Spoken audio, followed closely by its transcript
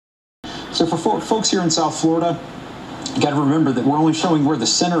So for folks here in South Florida, you got to remember that we're only showing where the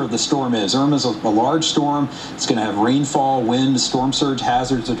center of the storm is. Irma's a large storm. It's going to have rainfall, wind, storm surge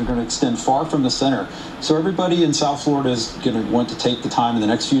hazards that are going to extend far from the center. So everybody in South Florida is going to want to take the time in the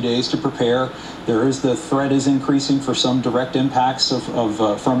next few days to prepare. The threat is increasing for some direct impacts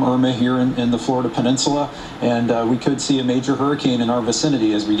from Irma here in the Florida Peninsula, and we could see a major hurricane in our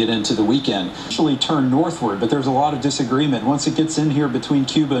vicinity as we get into the weekend. Actually turn northward, but there's a lot of disagreement. Once it gets in here between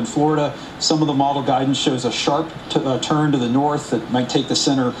Cuba and Florida, some of the model guidance shows a sharp turn to the north that might take the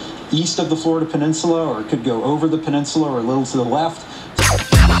center east of the Florida Peninsula, or it could go over the peninsula or a little to the left.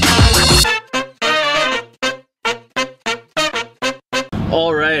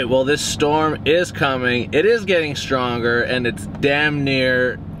 All right, well, this storm is coming. It is getting stronger, and it's damn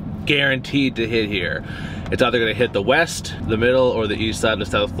near guaranteed to hit here. It's either gonna hit the west, the middle, or the east side of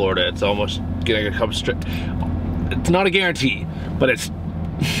South Florida. It's almost gonna come straight. It's not a guarantee, but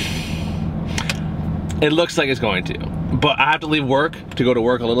it looks like it's going to. But I have to leave work to go to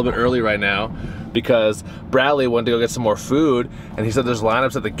work a little bit early right now because Bradley went to go get some more food, and he said there's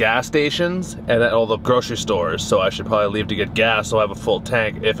lineups at the gas stations and at all the grocery stores, so I should probably leave to get gas so I have a full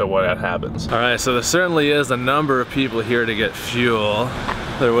tank if and when that happens. All right, so there certainly is a number of people here to get fuel.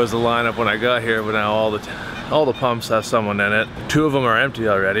 There was a lineup when I got here, but now all the pumps have someone in it. 2 of them are empty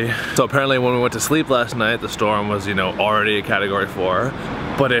already. So apparently when we went to sleep last night, the storm was, you know, already a Category 4,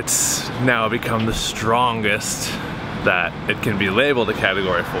 but it's now become the strongest that it can be labeled a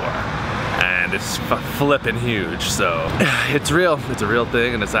Category 4. And it's flipping huge, so it's real. It's a real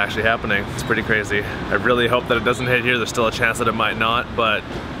thing, and it's actually happening. It's pretty crazy. I really hope that it doesn't hit here. There's still a chance that it might not, but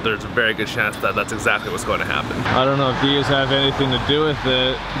there's a very good chance that that's exactly what's going to happen. I don't know if these have anything to do with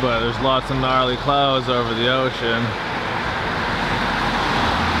it, but there's lots of gnarly clouds over the ocean.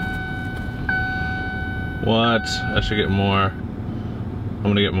 What? I should get more. I'm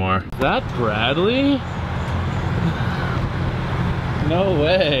gonna get more. Is that Bradley? No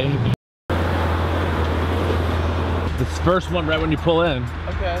way. This first one right when you pull in.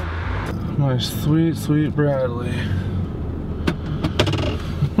 Okay. My sweet, sweet Bradley.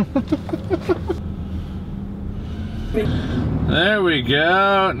 There we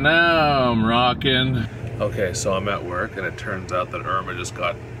go. Now I'm rocking. Okay, so I'm at work, and it turns out that Irma just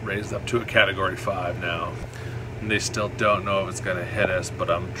got raised up to a Category 5 now. And they still don't know if it's gonna hit us, but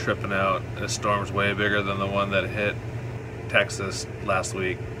I'm tripping out. This storm's way bigger than the one that hit Texas last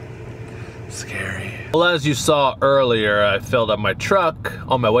week. Scary. Well, as you saw earlier, I filled up my truck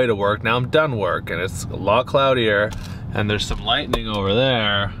on my way to work. Now I'm done work, and it's a lot cloudier, and there's some lightning over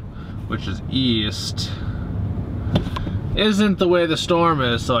there, which is east. Isn't the way the storm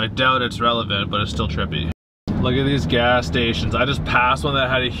is, so I doubt it's relevant, but it's still trippy. Look at these gas stations. I just passed one that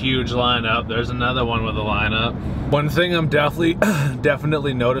had a huge lineup. There's another one with a lineup. One thing I'm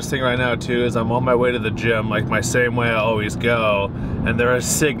definitely noticing right now too is I'm on my way to the gym, like my same way I always go, and there is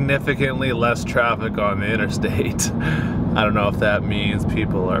significantly less traffic on the interstate. I don't know if that means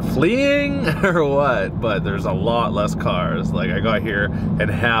people are fleeing or what, but there's a lot less cars. Like, I got here in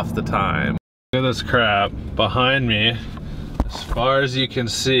half the time. Look at this crap behind me, as far as you can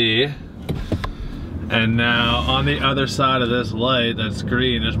see. And now on the other side of this light that's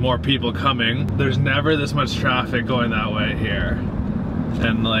green, there's more people coming. There's never this much traffic going that way here.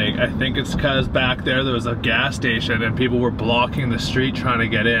 And like, I think it's because back there was a gas station and people were blocking the street trying to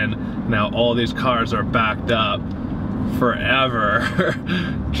get in. Now all these cars are backed up forever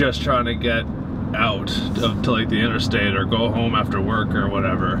just trying to get out to like the interstate or go home after work or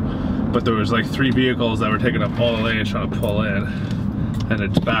whatever. But there was like 3 vehicles that were taking up all the lanes trying to pull in. And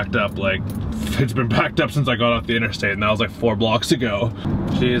it's backed up, like, it's been backed up since I got off the interstate, and that was like 4 blocks ago.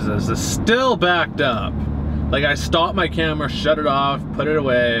 Jesus, it's still backed up. Like, I stopped my camera, shut it off, put it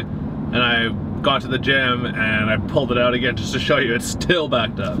away, and I got to the gym and I pulled it out again just to show you it's still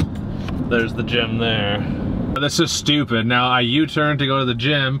backed up. There's the gym there. This is stupid. Now I U-turn to go to the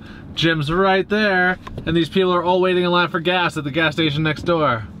gym. Gym's right there, and these people are all waiting in line for gas at the gas station next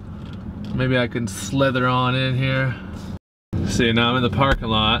door. Maybe I can slither on in here. See, now I'm in the parking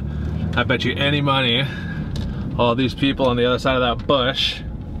lot. I bet you any money all these people on the other side of that bush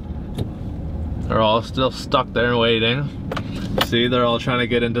are all still stuck there waiting. See, they're all trying to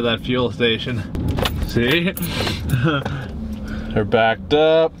get into that fuel station. See? They're backed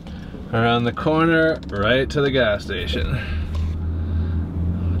up around the corner right to the gas station.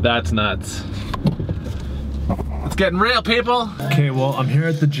 That's nuts. It's getting real, people. Okay, well, I'm here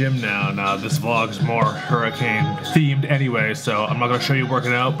at the gym now. Now, this vlog's more hurricane themed anyway, so I'm not gonna show you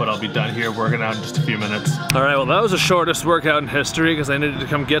working out, but I'll be done here working out in just a few minutes. All right, well, that was the shortest workout in history because I needed to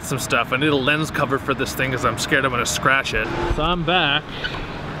come get some stuff. I need a lens cover for this thing because I'm scared I'm gonna scratch it. So I'm back.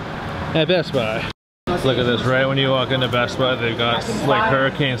 at Best Buy. Look at this, right when you walk into Best Buy, they've got like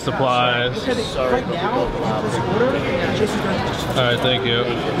hurricane supplies. Alright, thank you.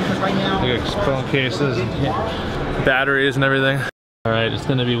 They got phone cases, and batteries and everything. Alright, it's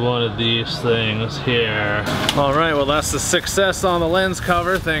gonna be one of these things here. Alright, well that's the success on the lens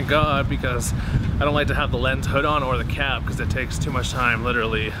cover, thank God, because I don't like to have the lens hood on or the cap because it takes too much time,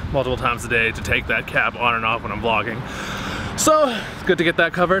 literally multiple times a day, to take that cap on and off when I'm vlogging. So, it's good to get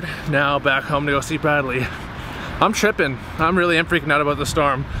that covered. Now back home to go see Bradley. I'm tripping. I'm freaking out about the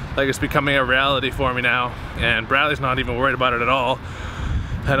storm. Like, it's becoming a reality for me now. And Bradley's not even worried about it at all.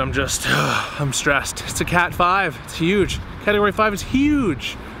 And I'm just, I'm stressed. It's a Cat 5, it's huge. Category 5 is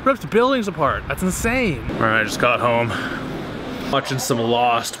huge. Ripped buildings apart, that's insane. All right, I just got home. Watching some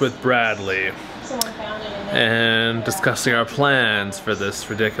Lost with Bradley. And discussing our plans for this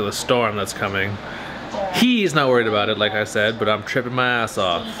ridiculous storm that's coming. He's not worried about it, like I said, but I'm tripping my ass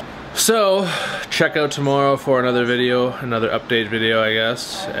off. So, check out tomorrow for another video, another update video, I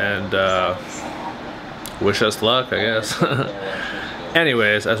guess, and wish us luck, I guess.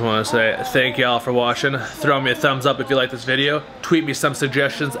 Anyways, I just want to say thank y'all for watching. Throw me a thumbs up if you like this video. Tweet me some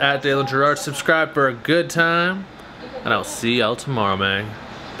suggestions at Dayln Girard. Subscribe for a good time, and I'll see y'all tomorrow, man.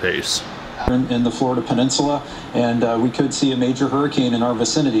 Peace. In the Florida Peninsula, and we could see a major hurricane in our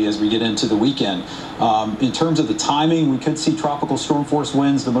vicinity as we get into the weekend. In terms of the timing, we could see tropical storm force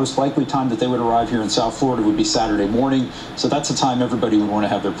winds. The most likely time that they would arrive here in South Florida would be Saturday morning, so that's the time everybody would want to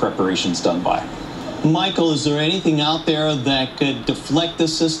have their preparations done by. Michael, is there anything out there that could deflect the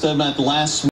system at the last